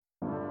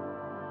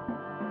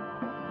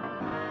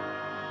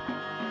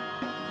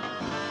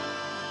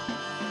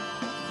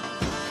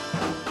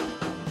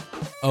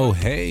Oh,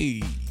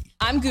 hey.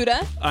 I'm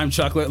Gouda. I'm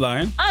Chocolate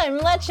Lion. I'm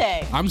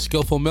Leche. I'm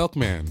Skillful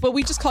Milkman. But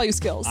we just call you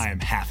Skills. I am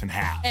half and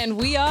half. And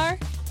we are...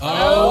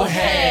 Oh,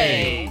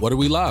 hey. What do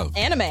we love?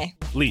 Anime.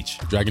 Bleach.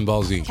 Dragon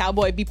Ball Z.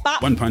 Cowboy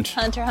Bebop. One Punch.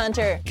 Hunter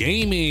Hunter.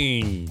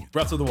 Gaming.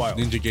 Breath of the Wild.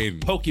 Ninja Gaiden.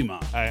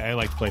 Pokemon. I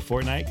like to play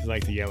Fortnite because I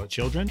like to yell at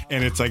children,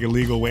 and it's like a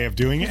legal way of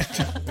doing it.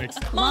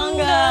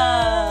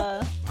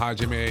 Manga.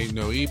 Hajime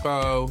no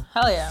Ippo.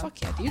 Hell yeah.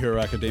 Fuck yeah, dude. Hero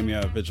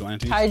Academia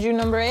Vigilante. Kaiju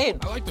number 8.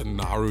 I like the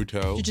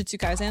Naruto. Jujutsu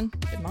Kaisen.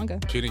 Good manga.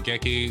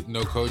 Shingeki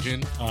no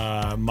Kojin.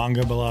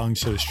 Manga belongs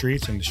to the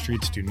streets, and the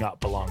streets do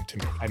not belong to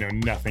me. I know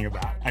nothing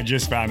about it. I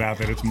just found out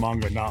that it's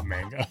manga, not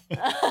manga.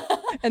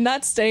 And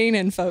that's staying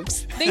in,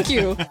 folks. Thank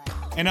you.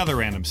 And other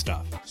random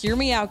stuff. Hear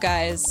me out,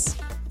 guys.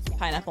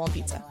 Pineapple and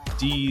pizza.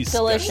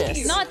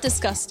 Delicious. Not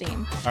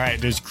disgusting. All right,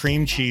 does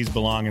cream cheese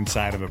belong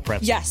inside of a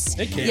pretzel? Yes.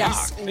 It can.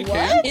 Yes. It What?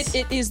 can.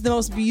 It is the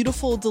most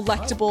beautiful,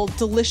 delectable,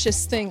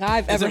 delicious thing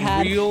I've ever it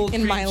had real in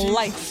cream my cheese?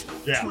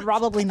 life. Yeah.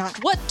 Probably not.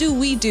 What do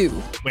we do?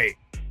 Wait,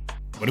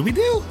 what do we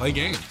do? Play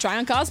games. Try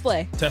on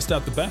cosplay. Test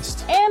out the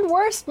best. And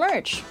worst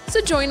merch.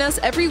 So join us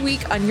every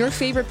week on your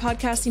favorite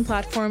podcasting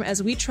platform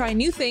as we try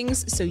new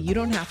things so you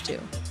don't have to.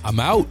 I'm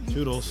out.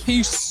 Toodles.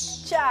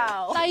 Peace.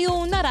 Ciao.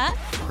 Sayonara.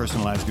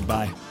 Personalized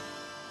goodbye.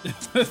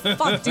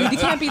 Fuck, dude, you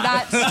can't be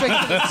that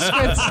strict with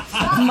scripts.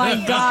 My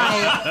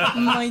guy.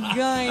 My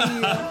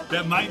guy.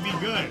 That might be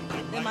good.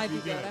 It might be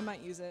good. I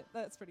might use it.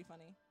 That's pretty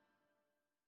funny.